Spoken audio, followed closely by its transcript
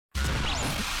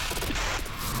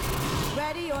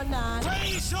Ready or not.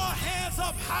 Raise your hands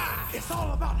up high. It's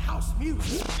all about house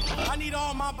music. I need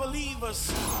all my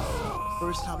believers.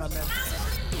 First time I met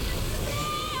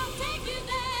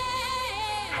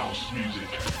house music.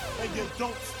 And you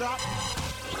don't stop.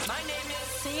 My name is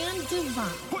Sam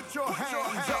Devine. Put your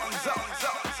hands up.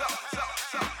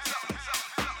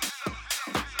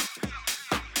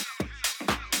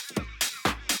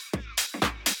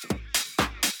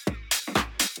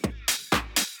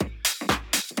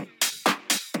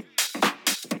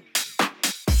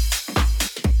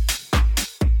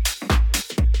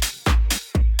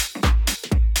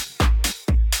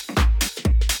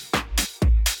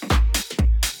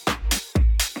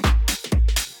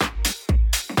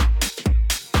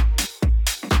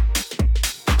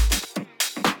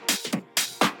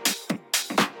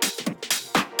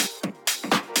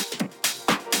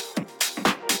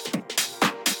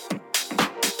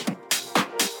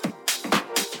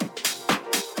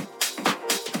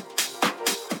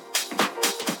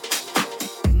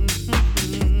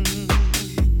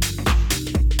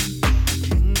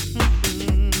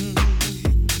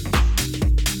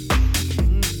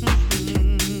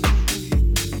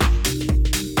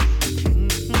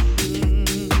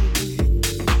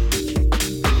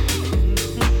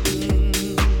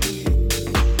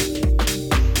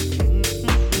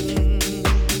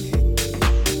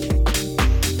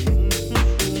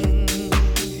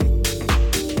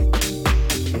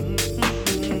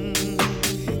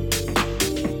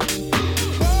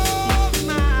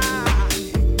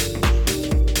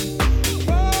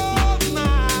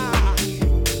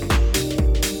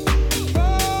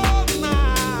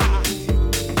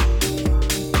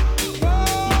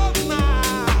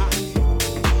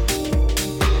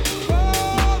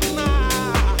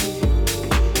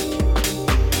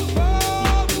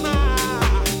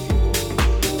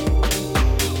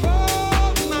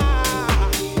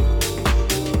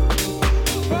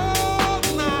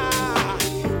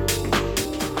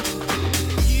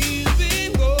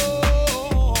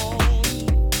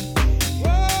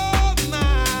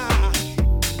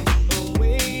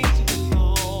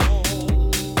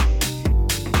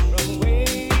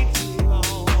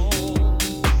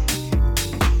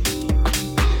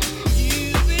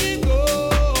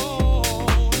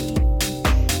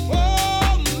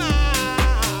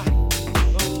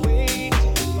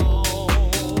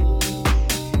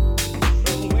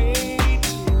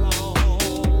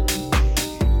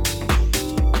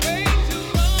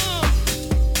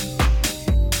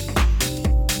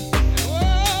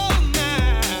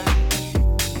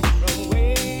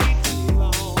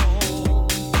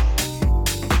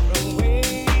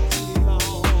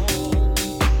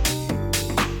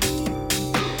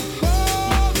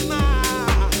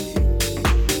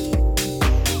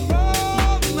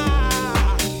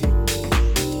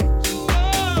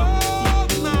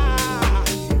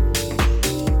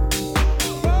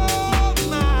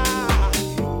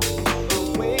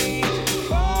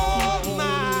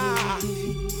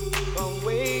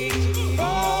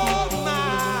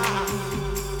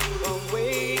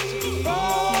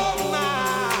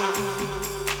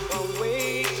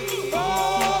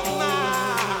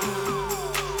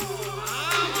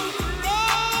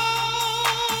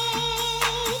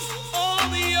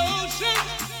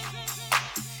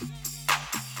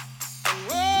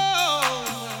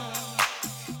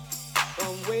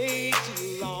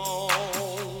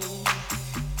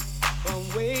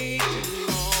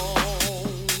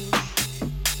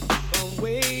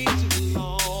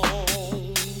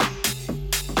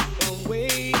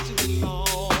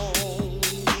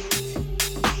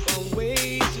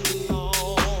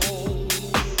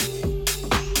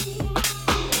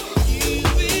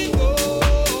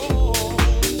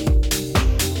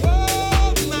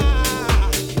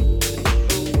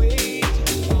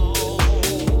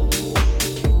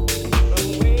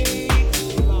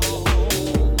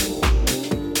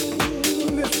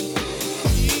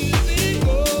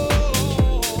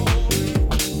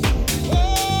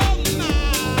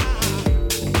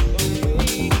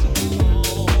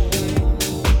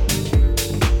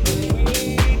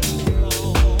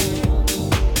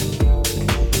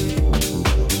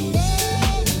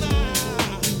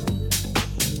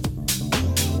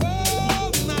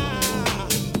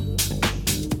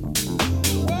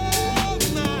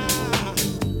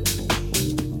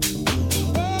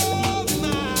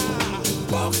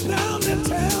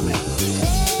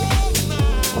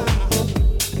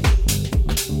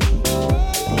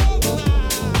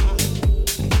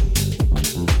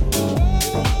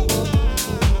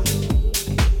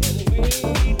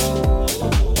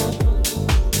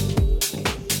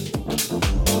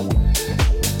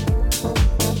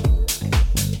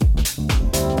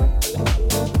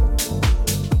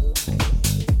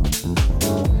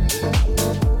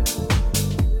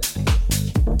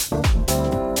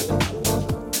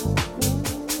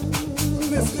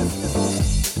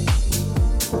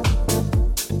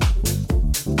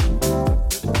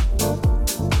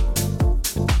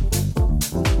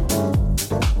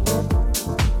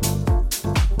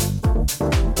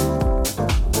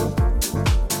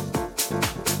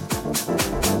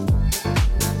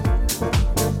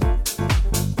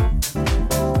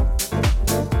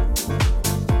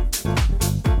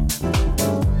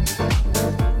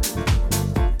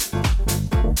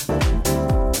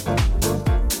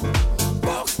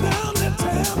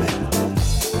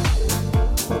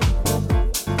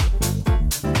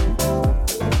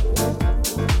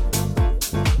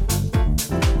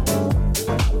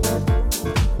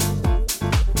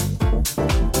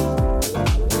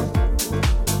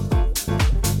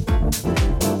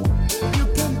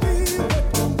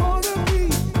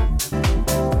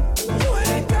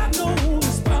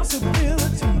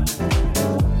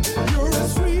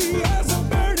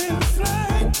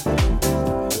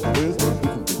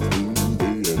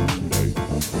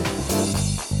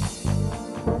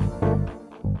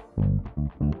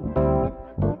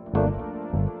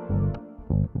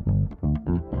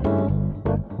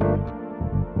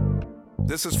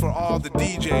 This is for all the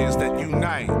DJs that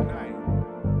unite.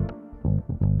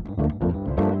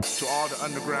 To all the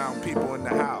underground people in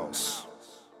the house.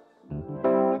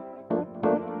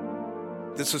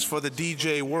 This is for the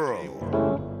DJ world.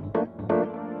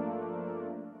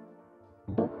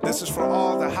 This is for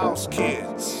all the house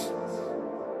kids.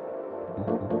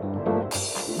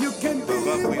 You can be the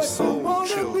lovely what soul you wanna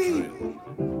children.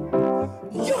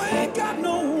 Be. You ain't got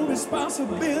no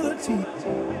responsibility.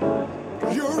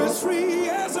 You're as free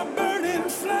as a burning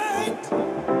flag.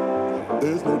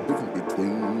 There's no difference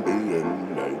between day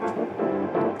and night.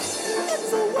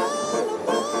 It's a world of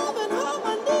love and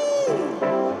harmony.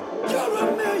 You're a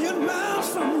million miles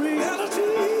from reality.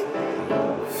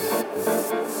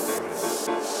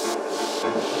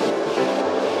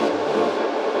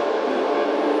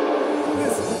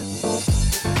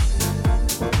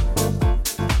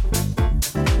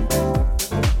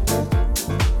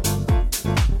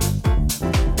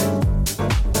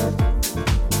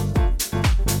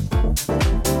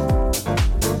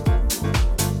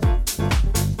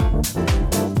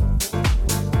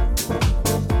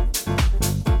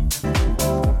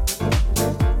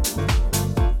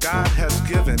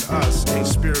 Us a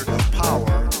spirit of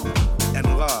power and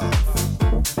love.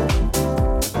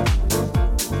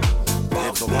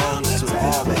 It belongs to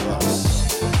all of us.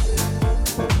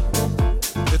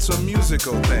 It's a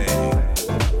musical thing.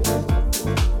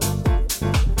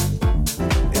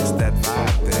 It's that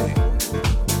vibe thing.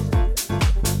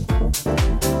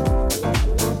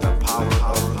 The power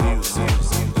of music.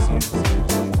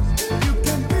 You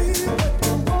can be what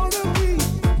you wanna be.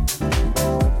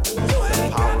 You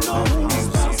ain't got no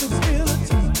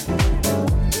responsibility.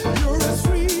 You're as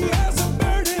free as a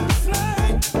burning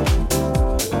flag.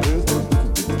 There's no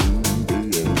difference between day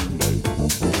and night.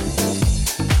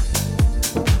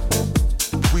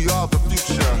 We are the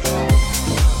future.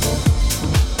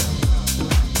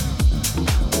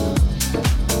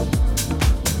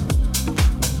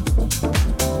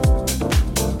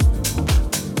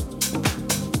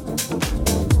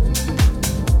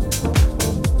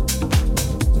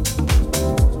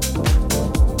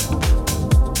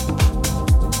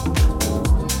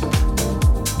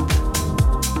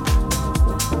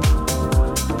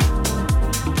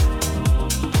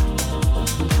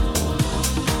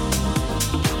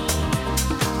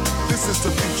 This is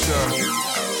the future.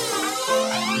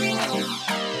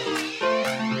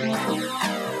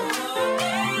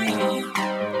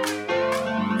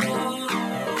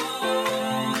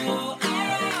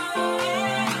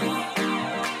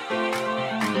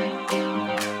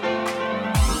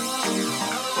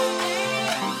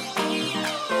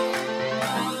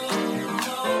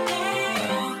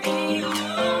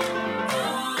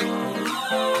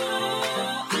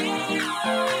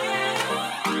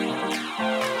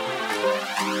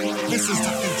 This is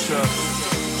the future.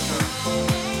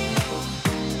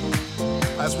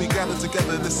 As we gather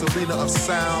together in this arena of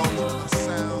sound,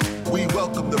 we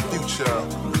welcome the future.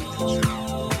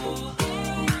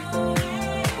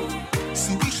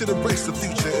 See, we should embrace the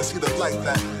future and see the light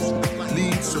that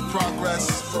leads to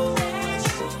progress.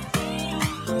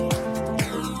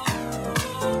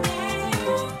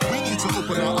 We need to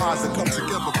open our eyes and come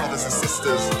together, brothers and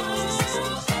sisters.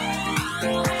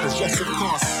 Cause yes, of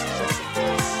course,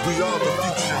 we are the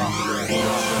future.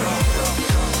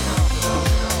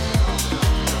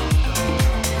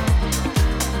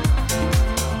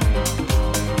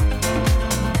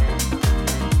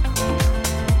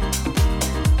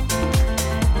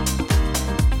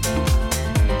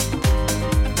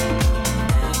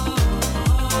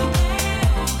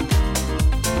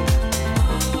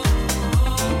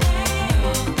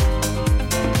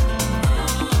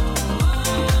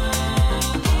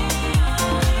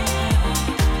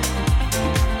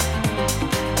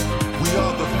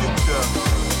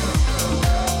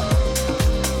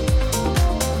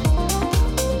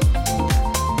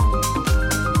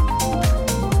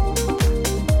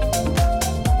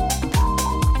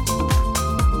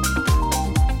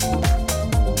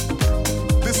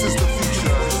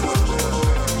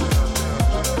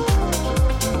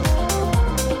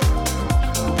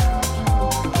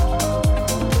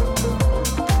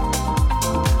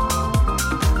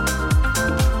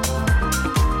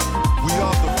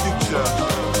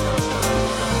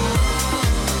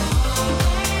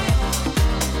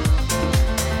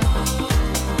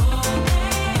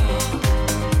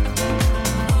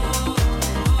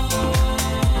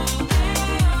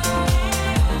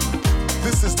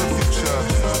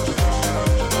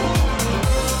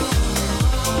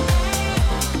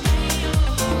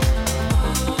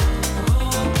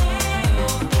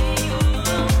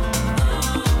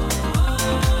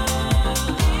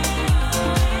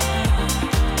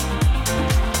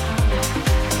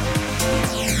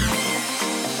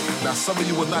 Now some of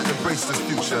you will not embrace this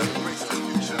future.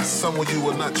 Some of you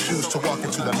will not choose to walk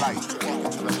into the light,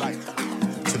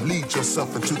 to lead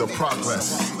yourself into the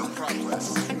progress.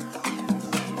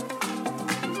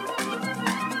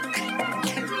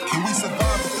 Can we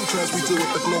survive the future as we do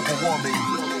with the global warming?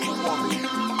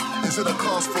 Is it a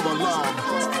cause for alarm?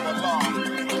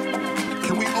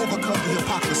 Can we overcome the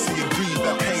hypocrisy and greed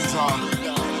that pains our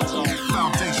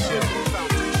foundation?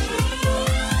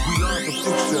 We are the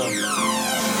future.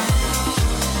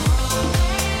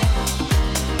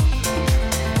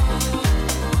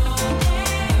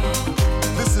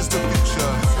 This is the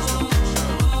future.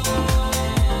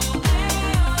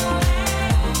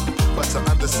 But to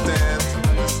understand,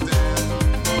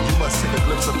 you must take a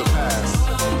glimpse of the past.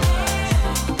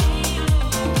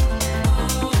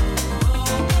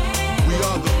 We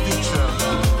are the future.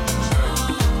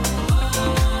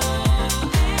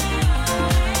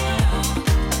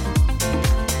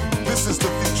 This is the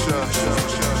future.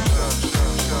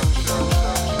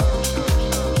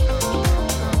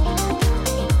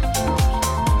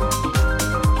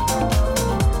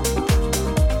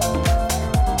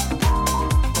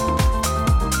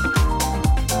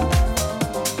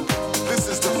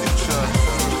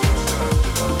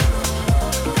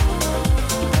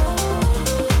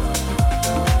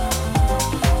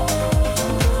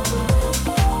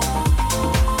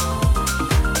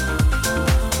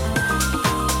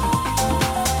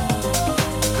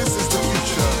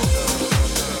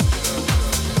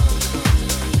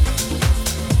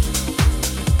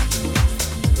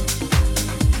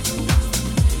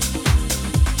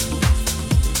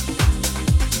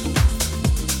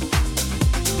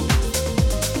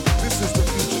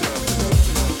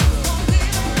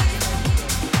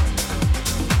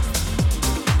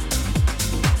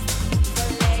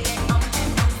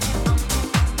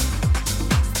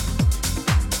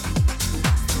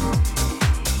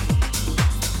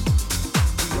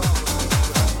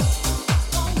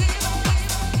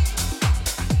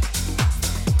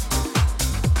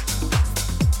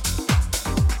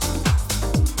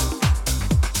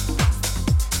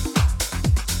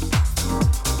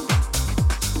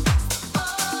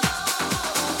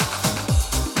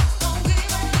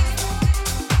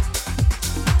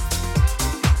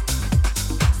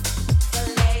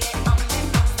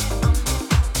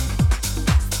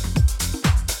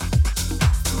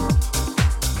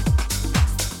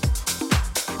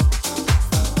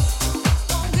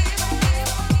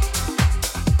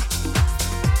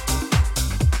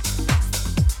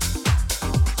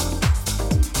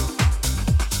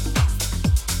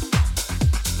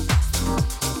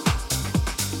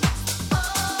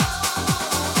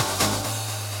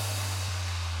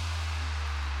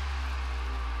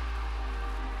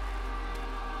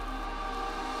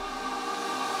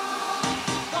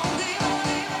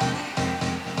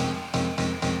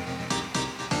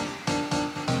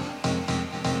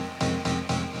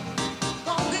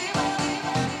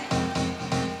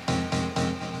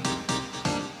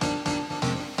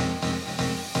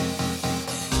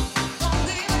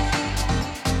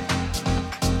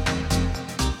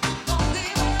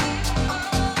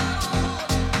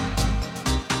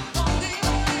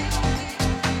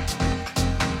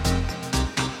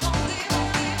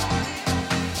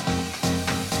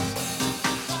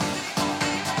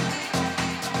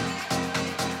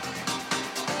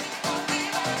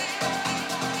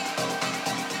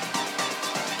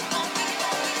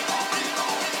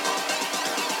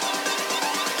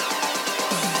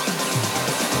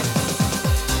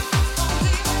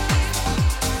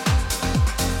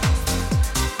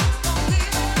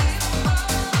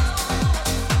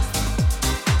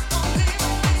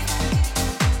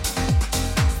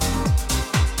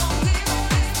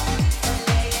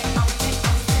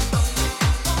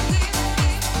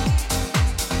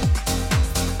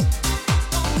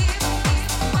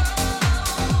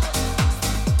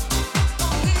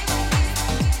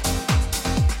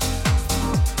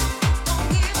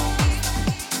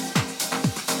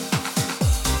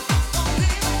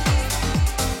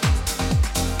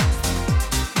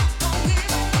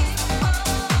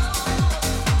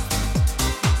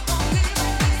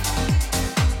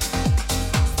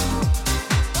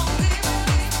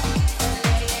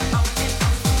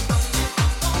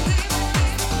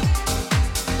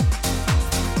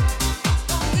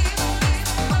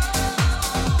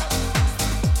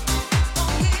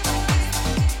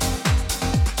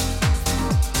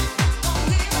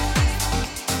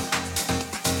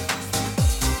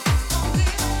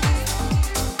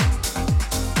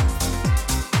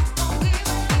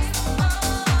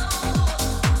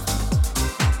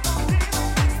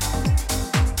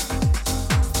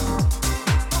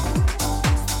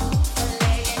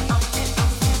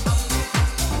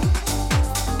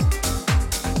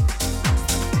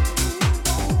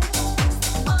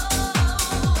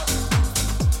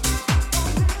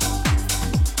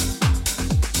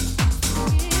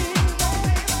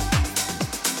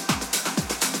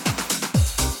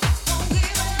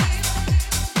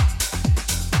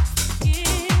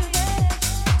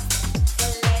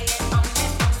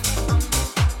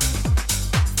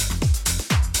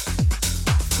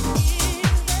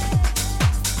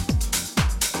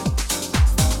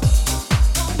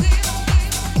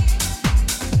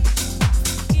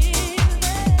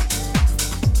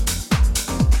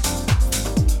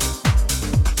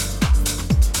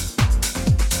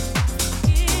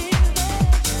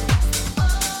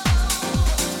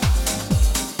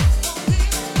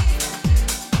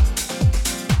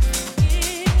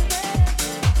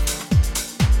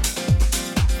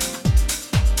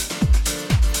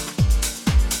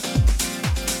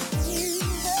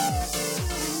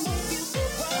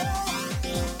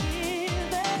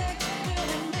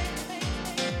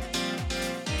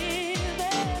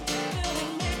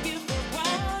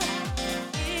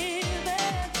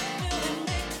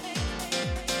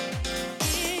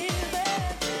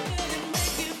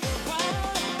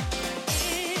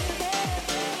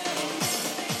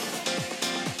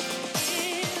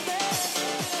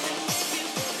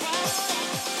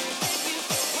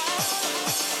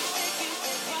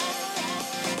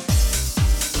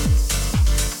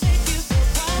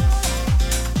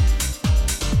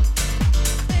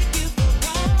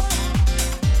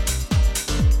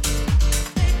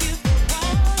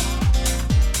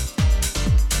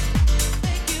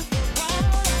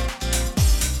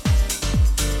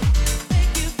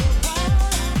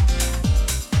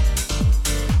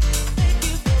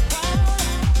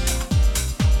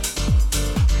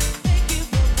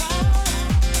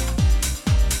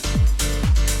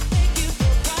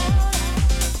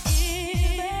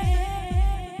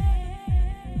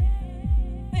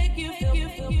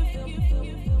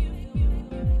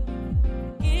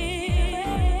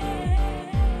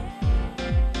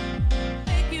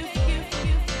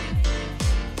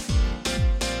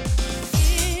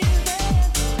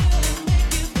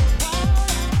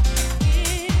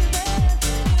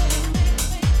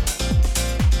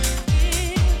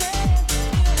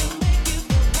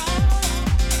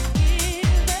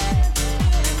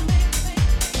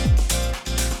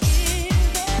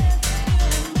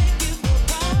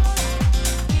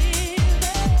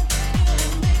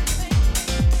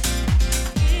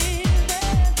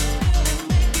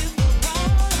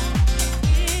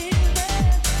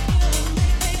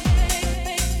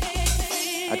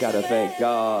 gotta thank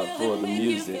God for the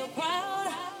music.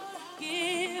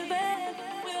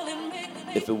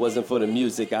 If it wasn't for the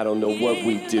music, I don't know what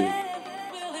we'd do.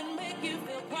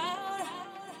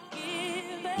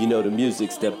 You know, the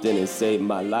music stepped in and saved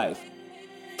my life.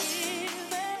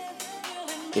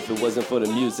 If it wasn't for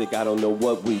the music, I don't know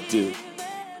what we'd do.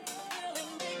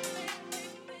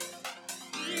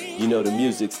 You know, the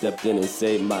music stepped in and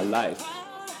saved my life.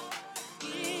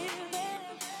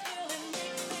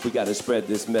 We gotta spread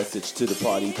this message to the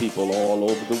party people all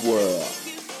over the world.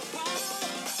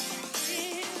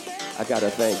 I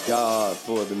gotta thank God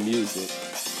for the music.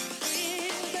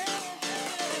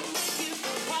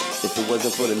 If it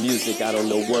wasn't for the music, I don't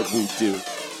know what we'd do.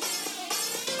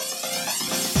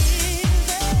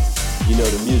 You know,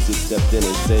 the music stepped in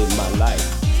and saved my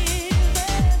life.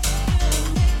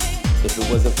 If it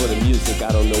wasn't for the music,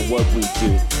 I don't know what we'd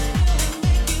do.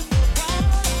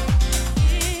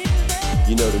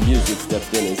 You know, the music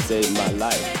stepped in and saved my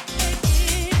life.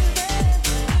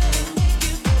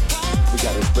 We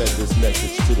gotta spread this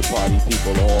message to the party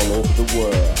people all over the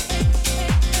world.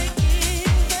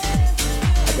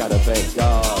 I gotta thank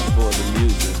God for the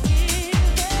music.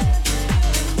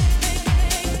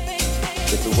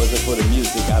 If it wasn't for the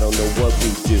music, I don't know what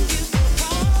we'd do.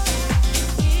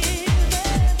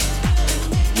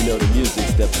 You know, the music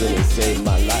stepped in and saved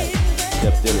my life.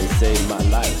 Stepped in and saved my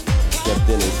life. Stepped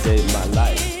in and saved my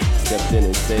life. Stepped in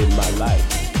and saved my life.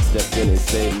 Stepped in and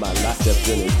saved my life. Stepped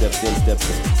in and stepped in, stepped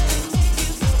in.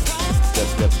 Step,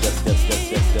 step, step, step, step,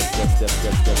 step, step, step, step, step,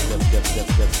 step, step, step, step,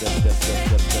 step, step,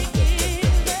 step, step,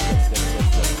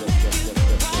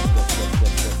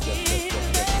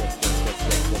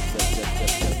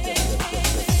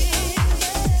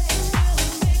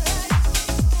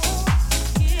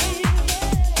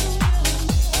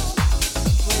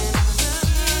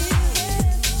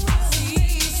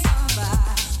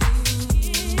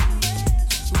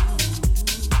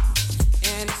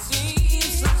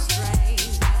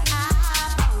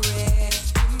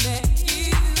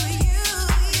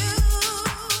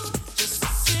 Just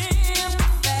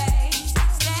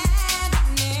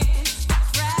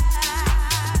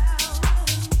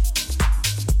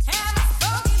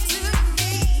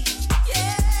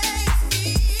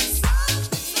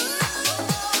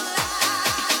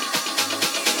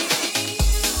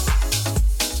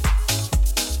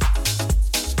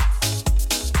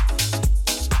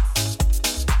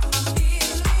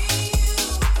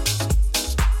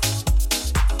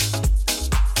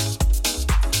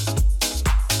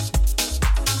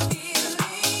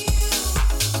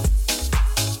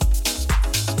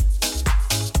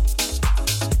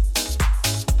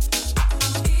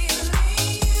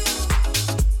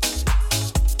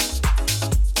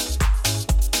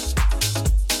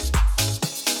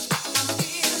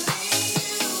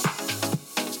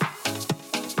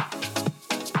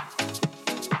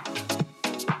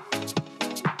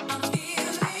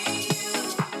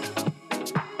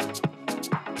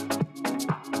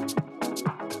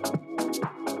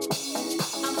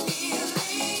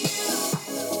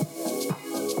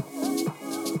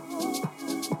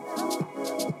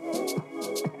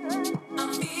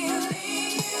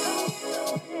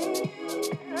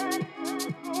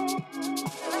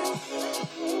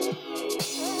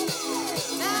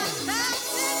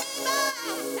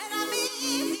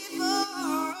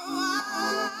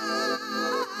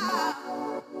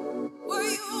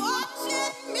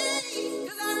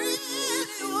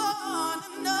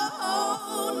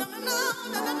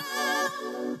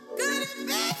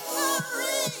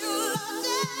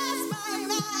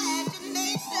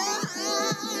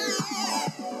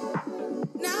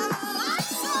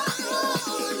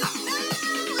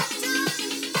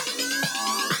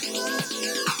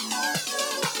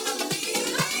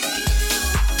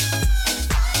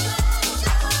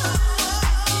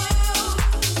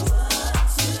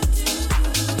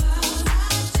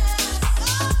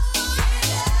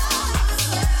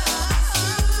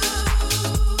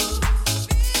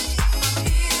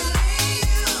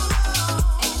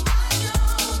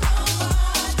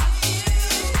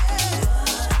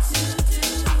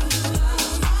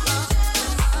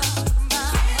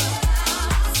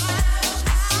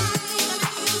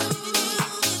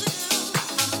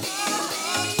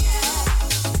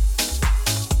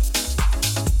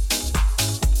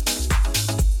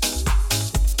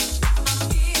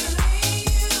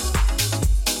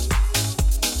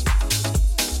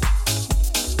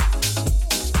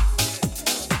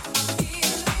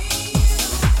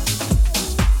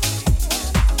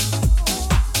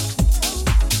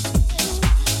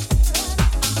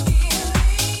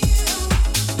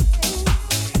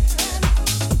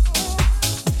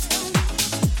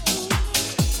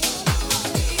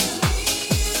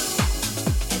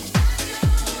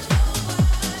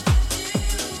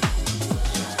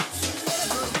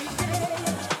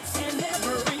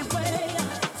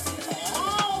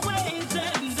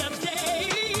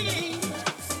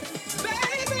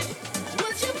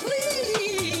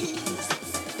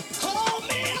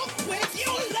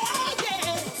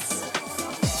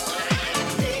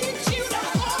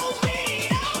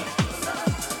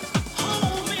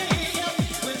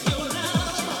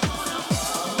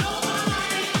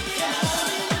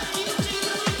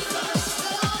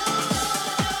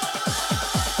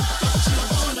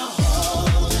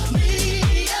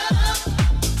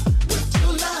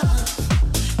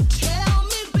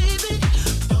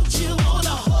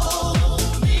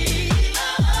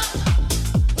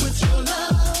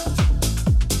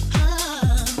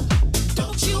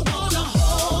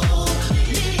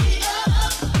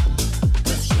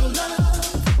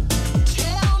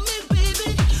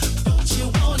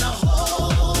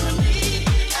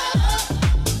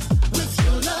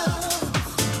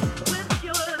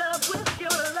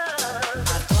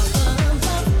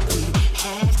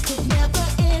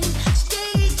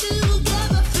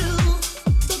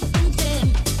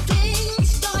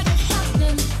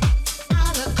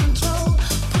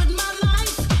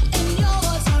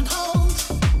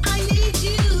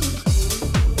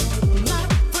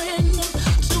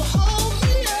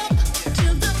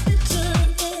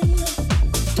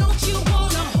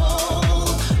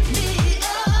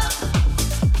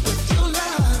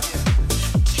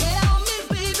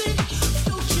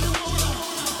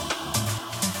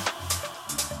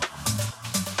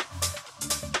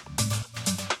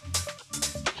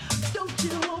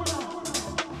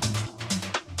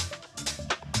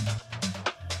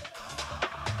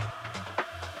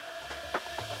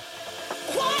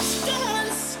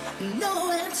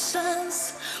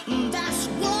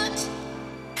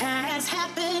has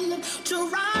happened to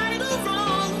right or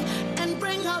wrong and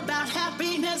bring about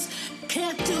happiness.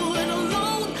 Can't do it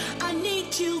alone. I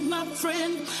need you, my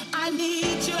friend. I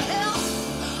need your help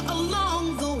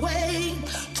along the way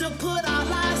to put our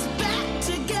lives back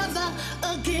together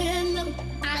again.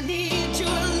 I need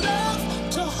your love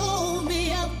to hold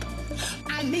me up.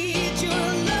 I need your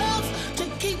love to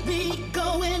keep me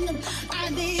going. I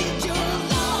need your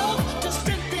love to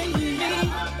strengthen me.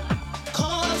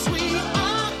 'Cause we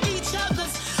are each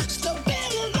other's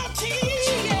stability.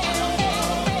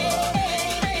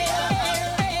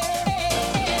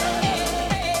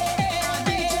 I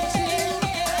need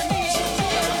you to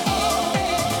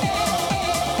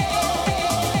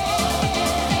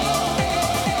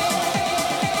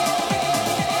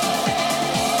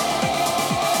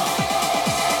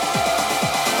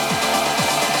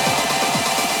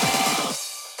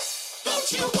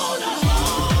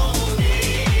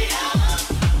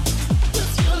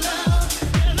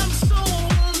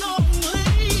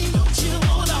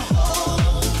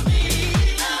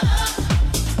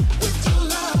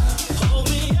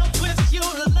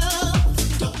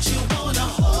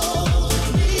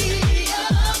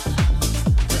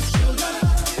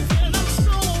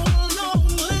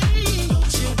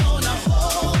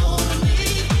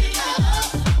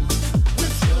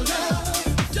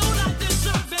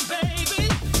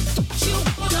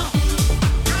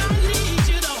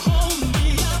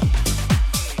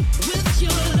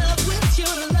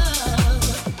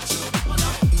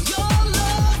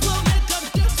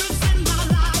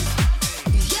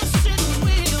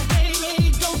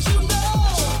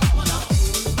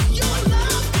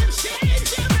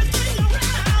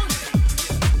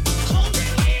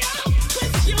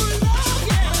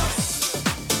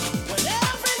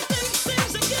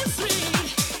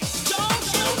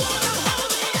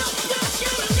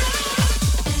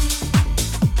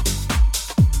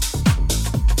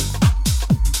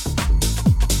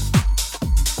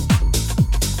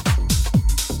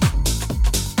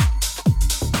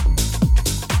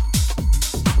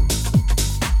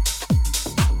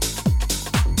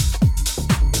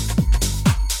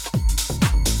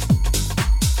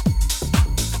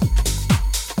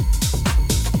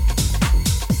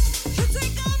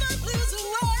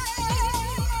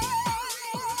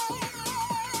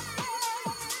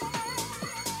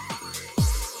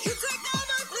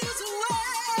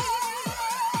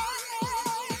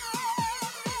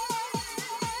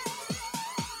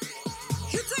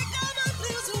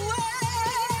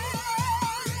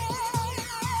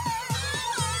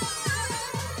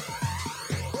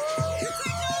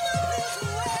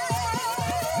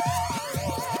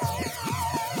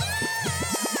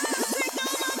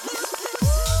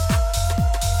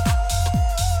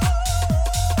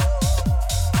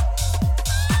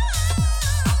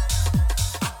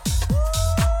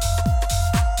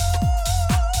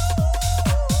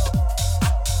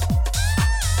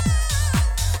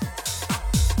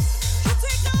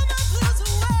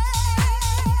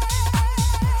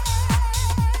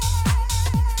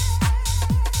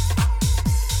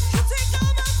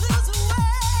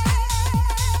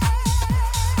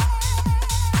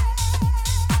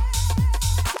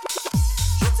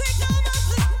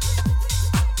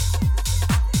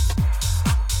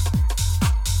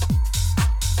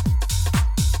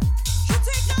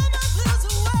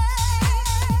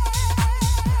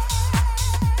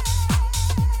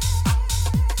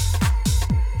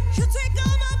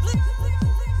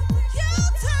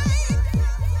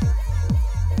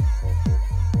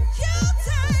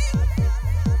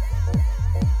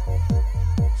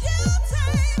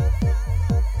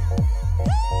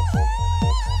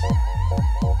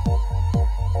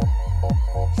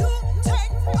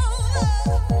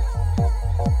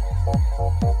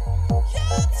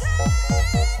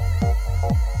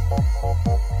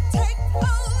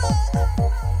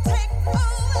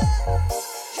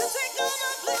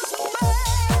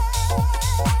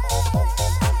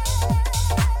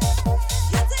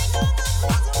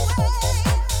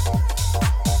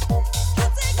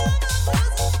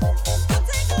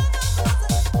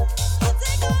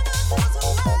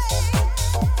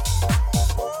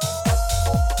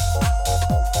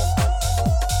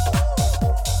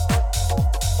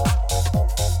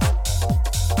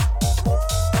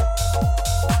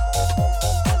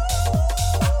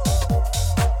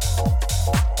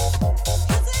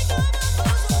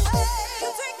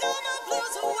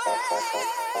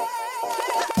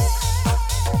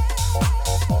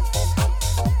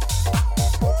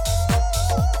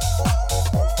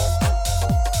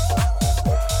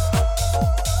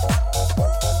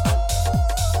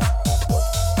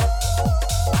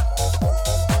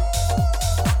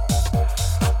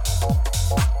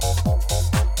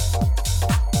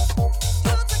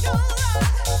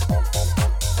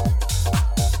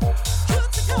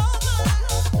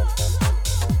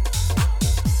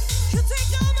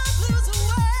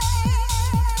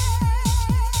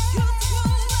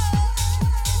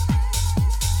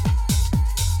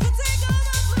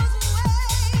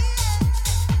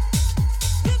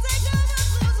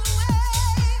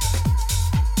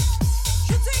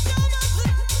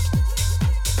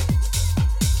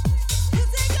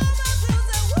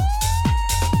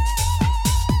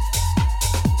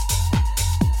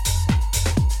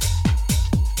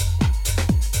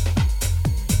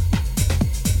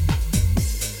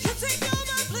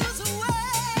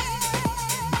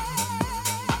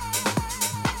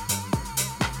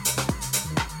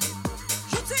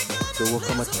there will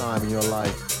come a time in your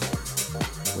life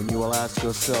when you will ask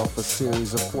yourself a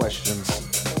series of questions.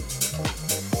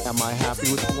 Am I happy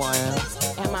with who I am?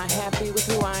 Am I happy with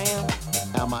who I am?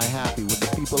 Am I happy with the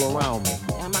people around me?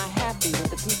 Am I happy with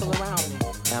the people around me?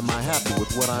 Am I happy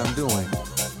with what I'm doing?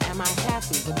 Am I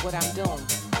happy with what I'm doing?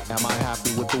 Am I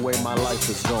happy with the way my life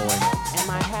is going? Am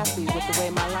I happy with the way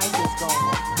my life is going?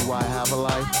 Do I have a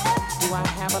life? Do I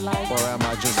have a life? Or am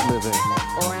I just living?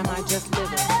 Or am I just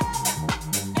living?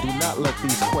 Do not let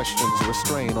these questions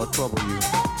restrain or trouble you.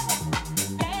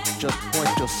 Just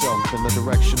point yourself in the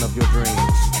direction of your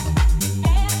dreams.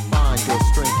 Find your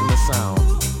strength in the sound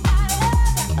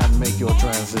and make your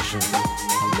transition.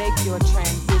 Make your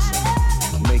transition.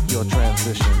 Make your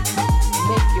transition.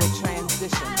 Make your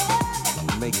transition.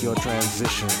 Make your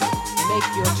transition.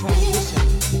 Make your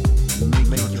transition.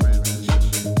 Make your transition.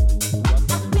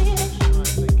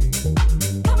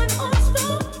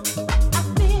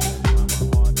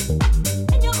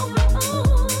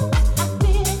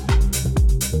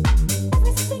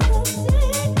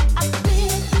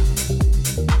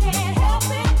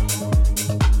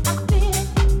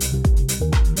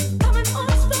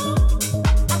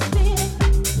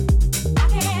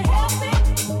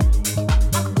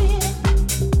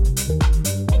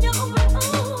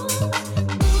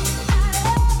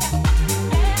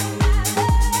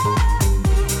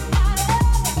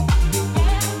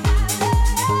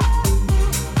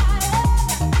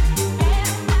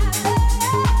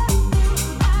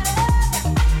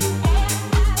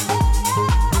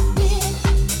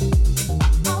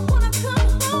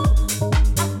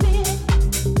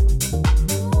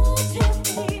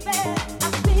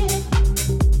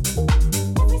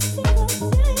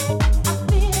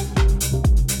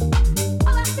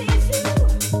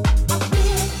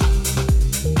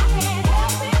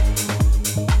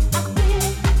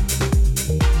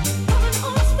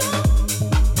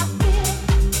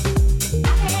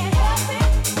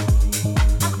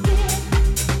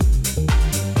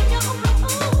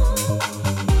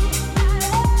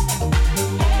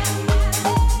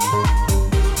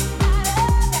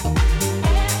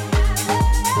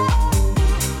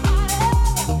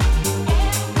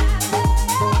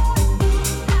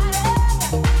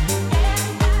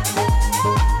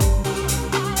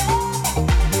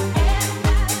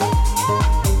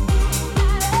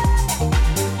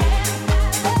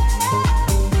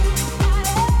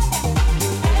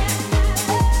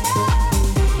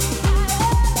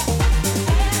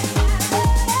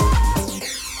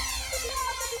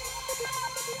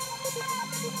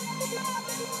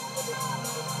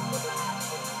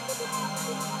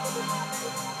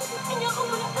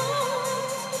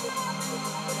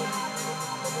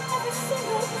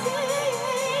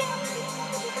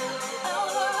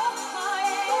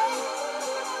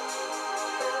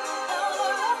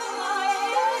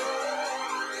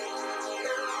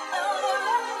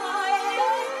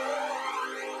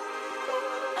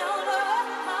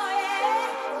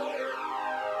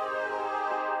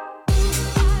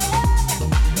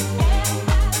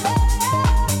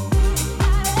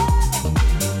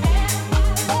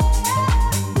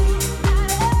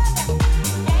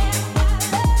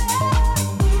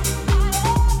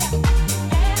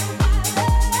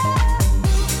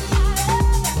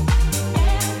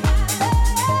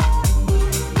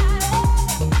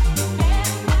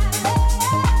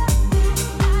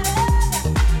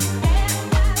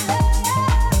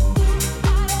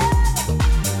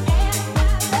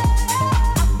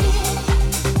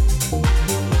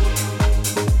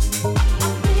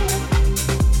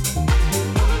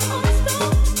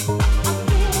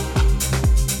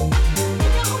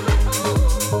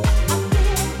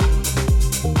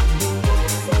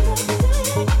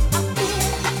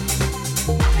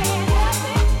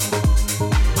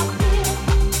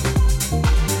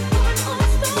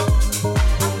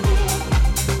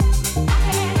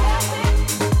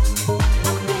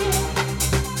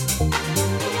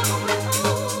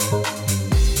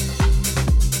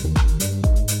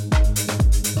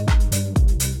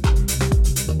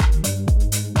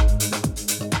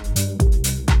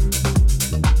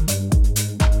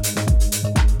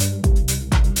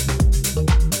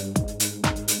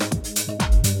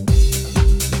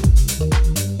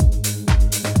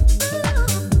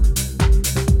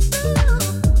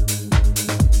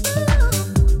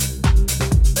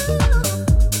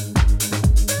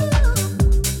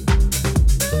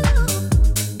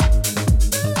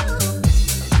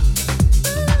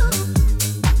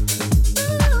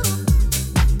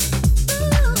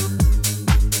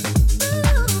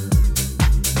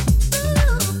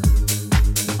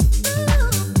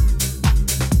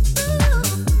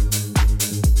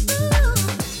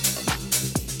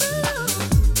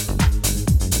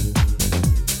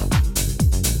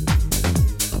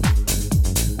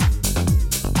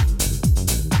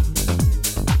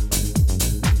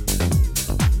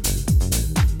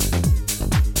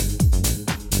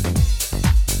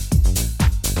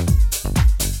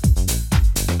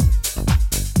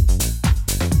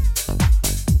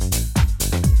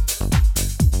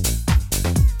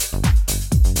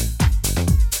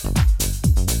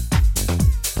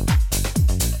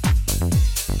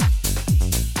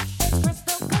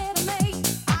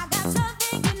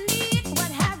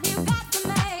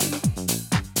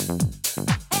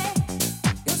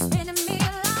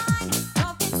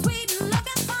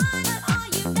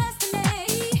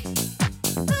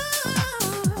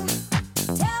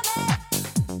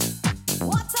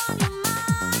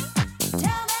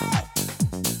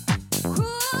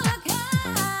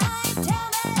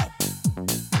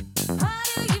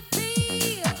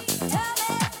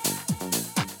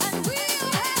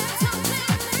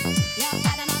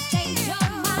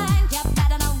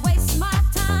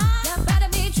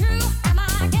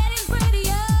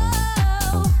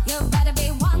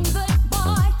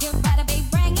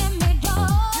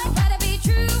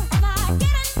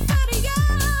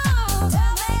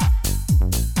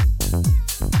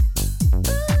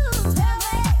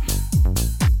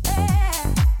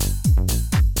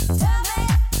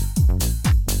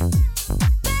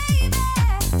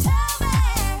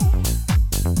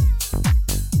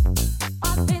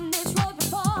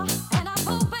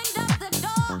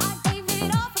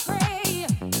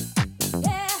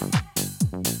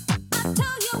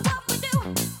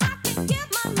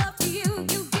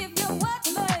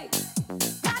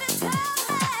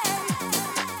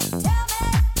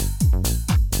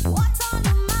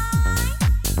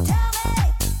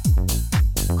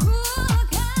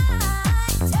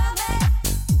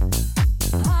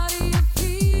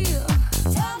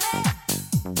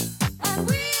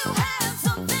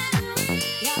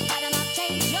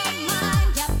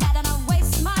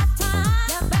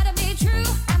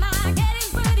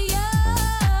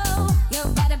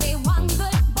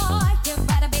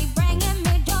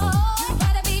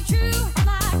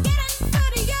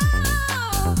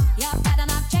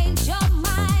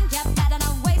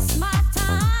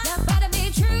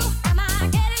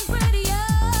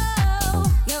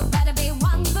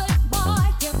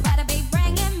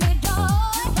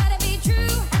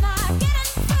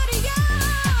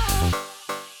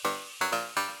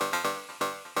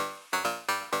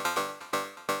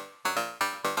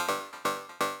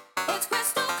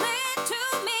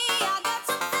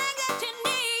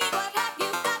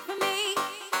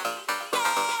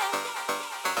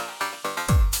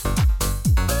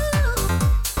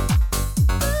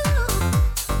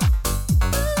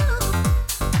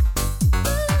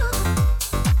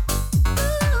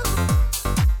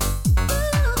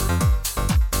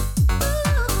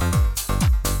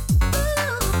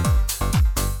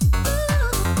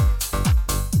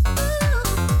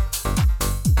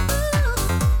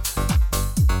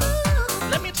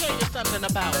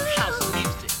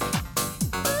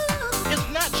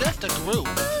 groove.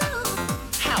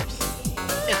 House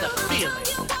is a feeling.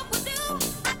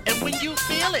 And when you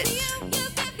feel it,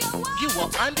 you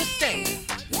will understand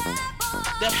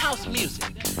that house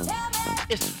music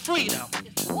is freedom.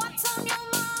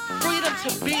 Freedom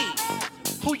to be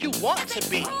who you want to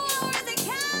be.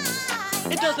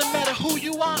 It doesn't matter who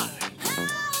you are.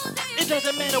 It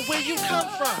doesn't matter where you come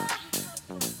from.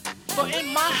 For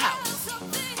in my house,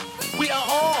 we are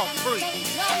all free.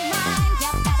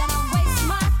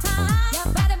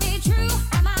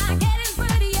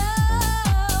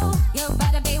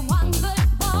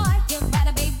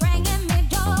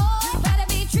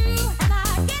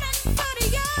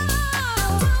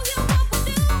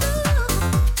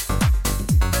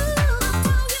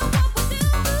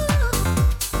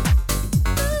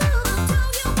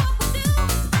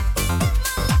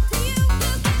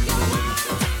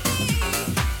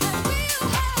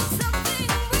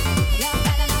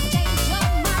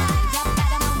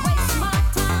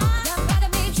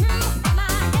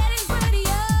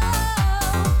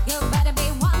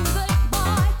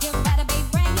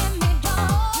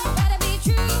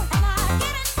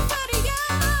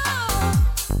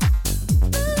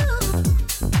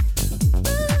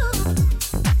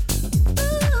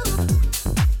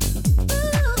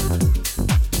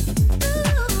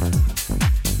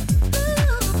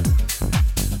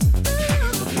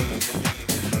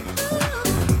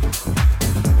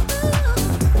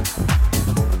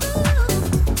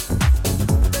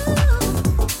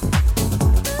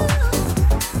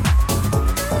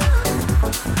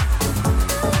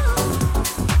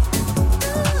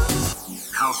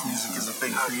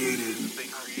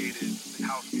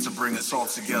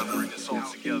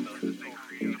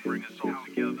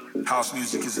 House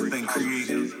music is a thing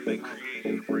created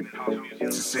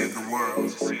to save the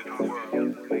world.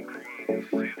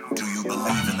 Do you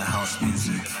believe in the house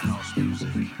music?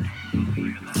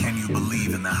 Can you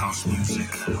believe in the house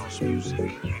music?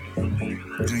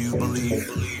 Do you believe?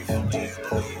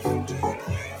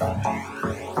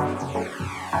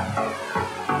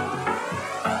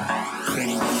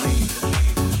 Can you believe?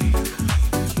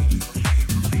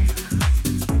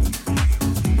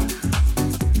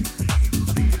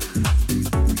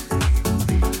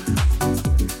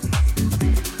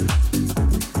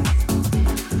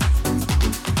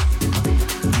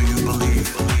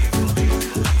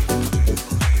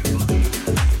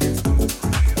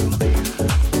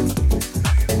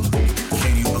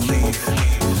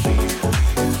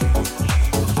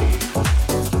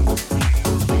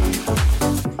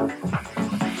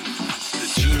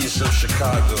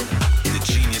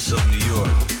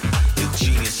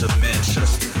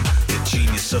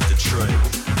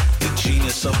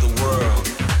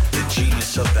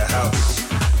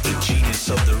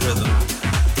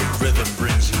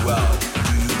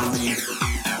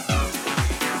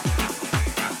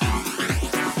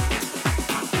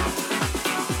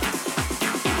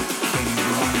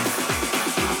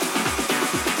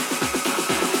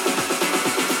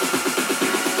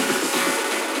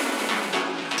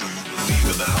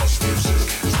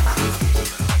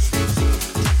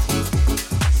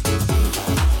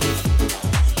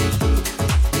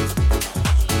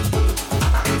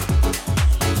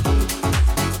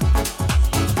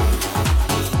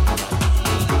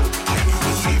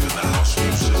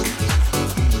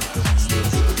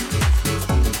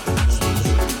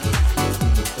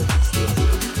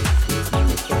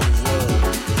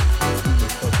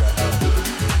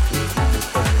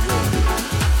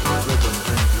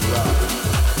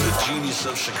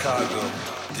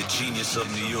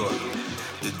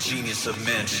 Of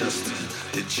Manchester,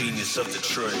 the genius of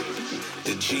Detroit,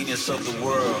 the genius of the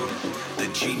world, the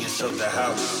genius of the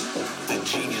house, the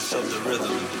genius of the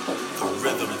rhythm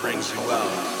brings you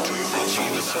out. The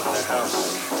genius of the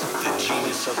house, the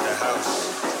genius of the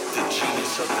house, the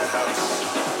genius of the house,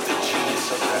 the genius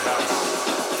of the house,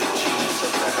 the genius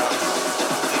of the house,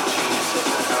 the genius of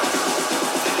the house,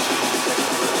 the genius of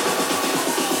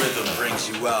the rhythm brings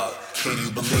you out. Can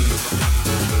you believe?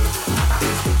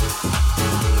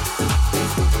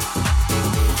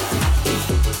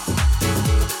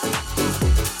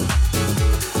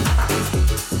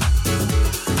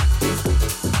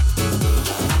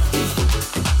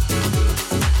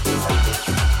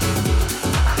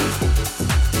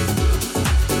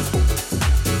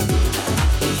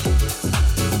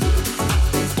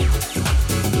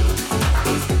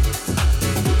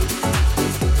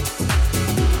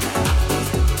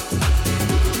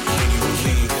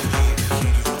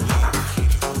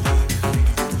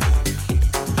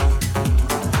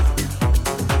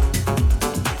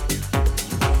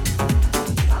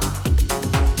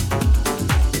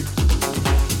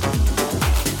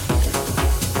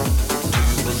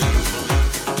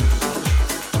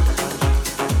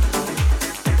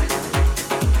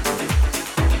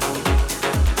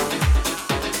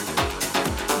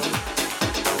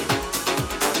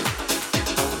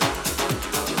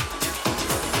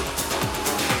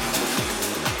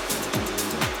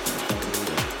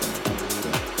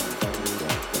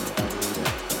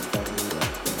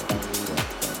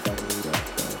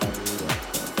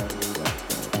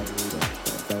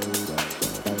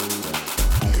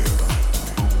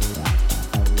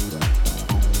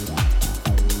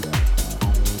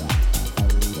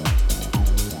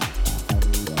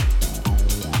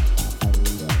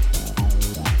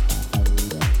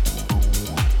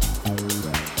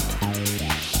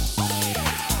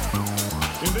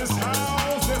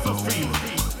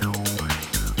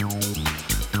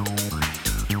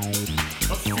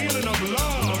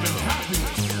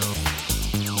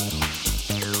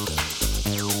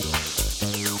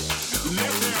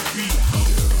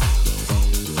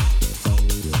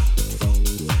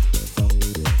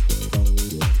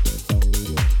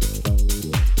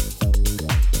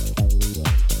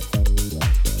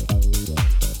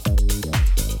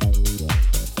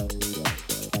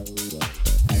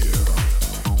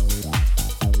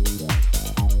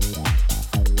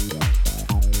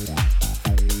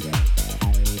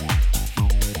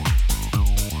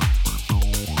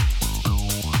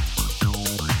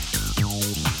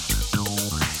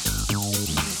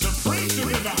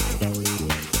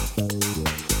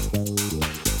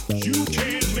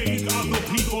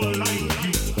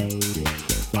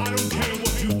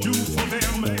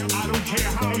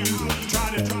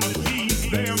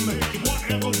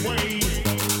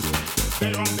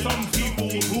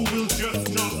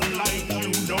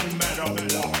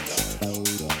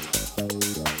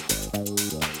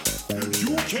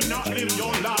 cannot live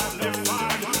your life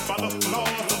defined by the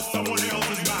flaws of someone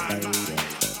else's mind.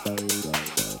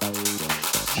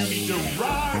 You need to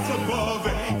rise above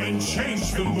and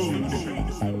change the mood.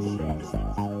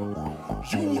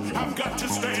 You have got to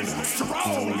stand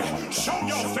strong. Show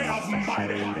yourself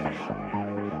mighty.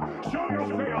 Show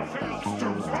yourself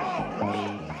strong.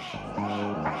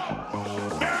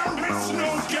 There is no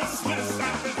guest list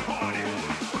at this party.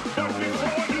 But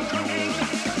before you come in,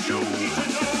 you need to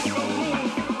know the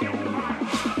rules of your life.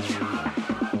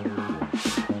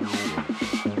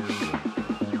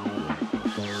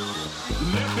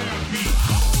 Let there be.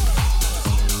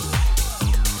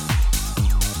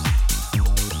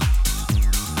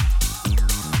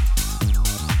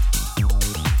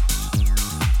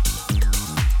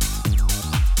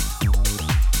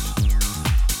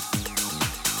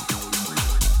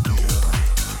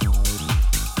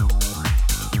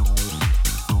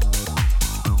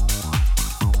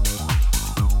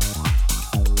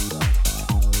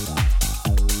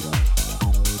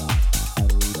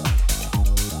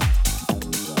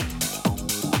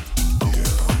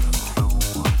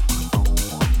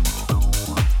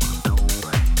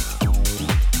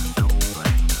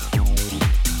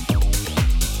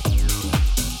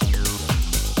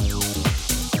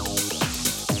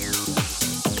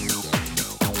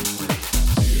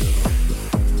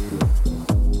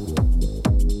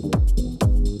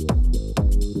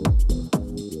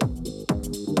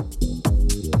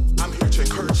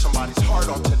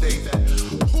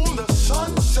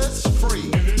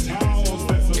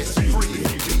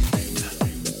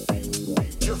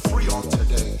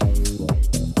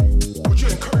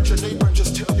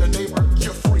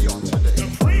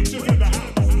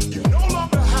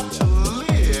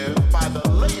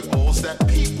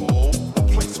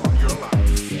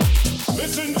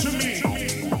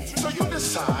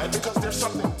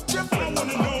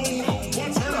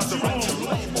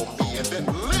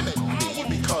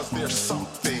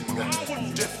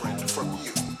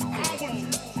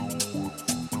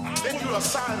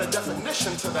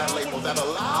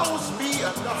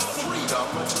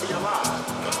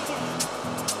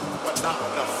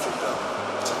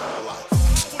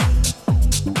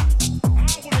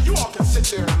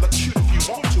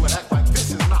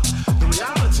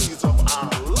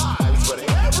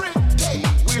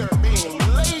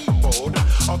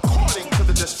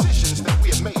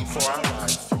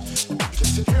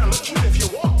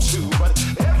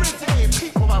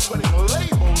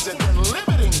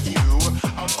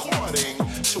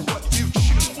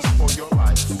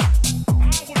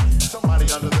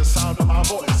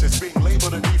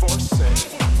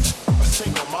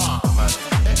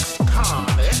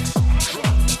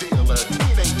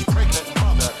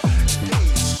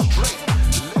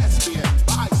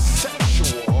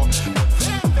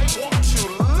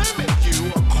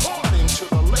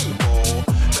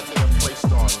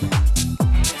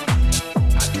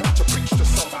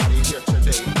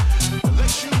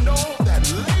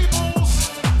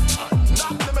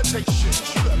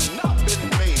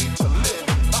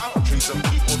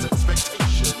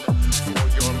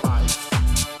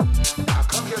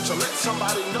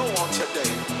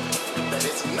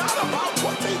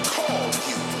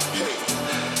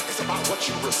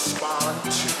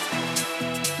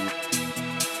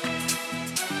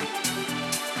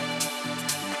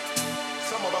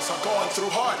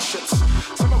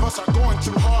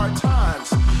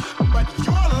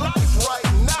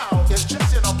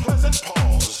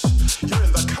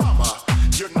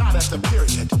 The period.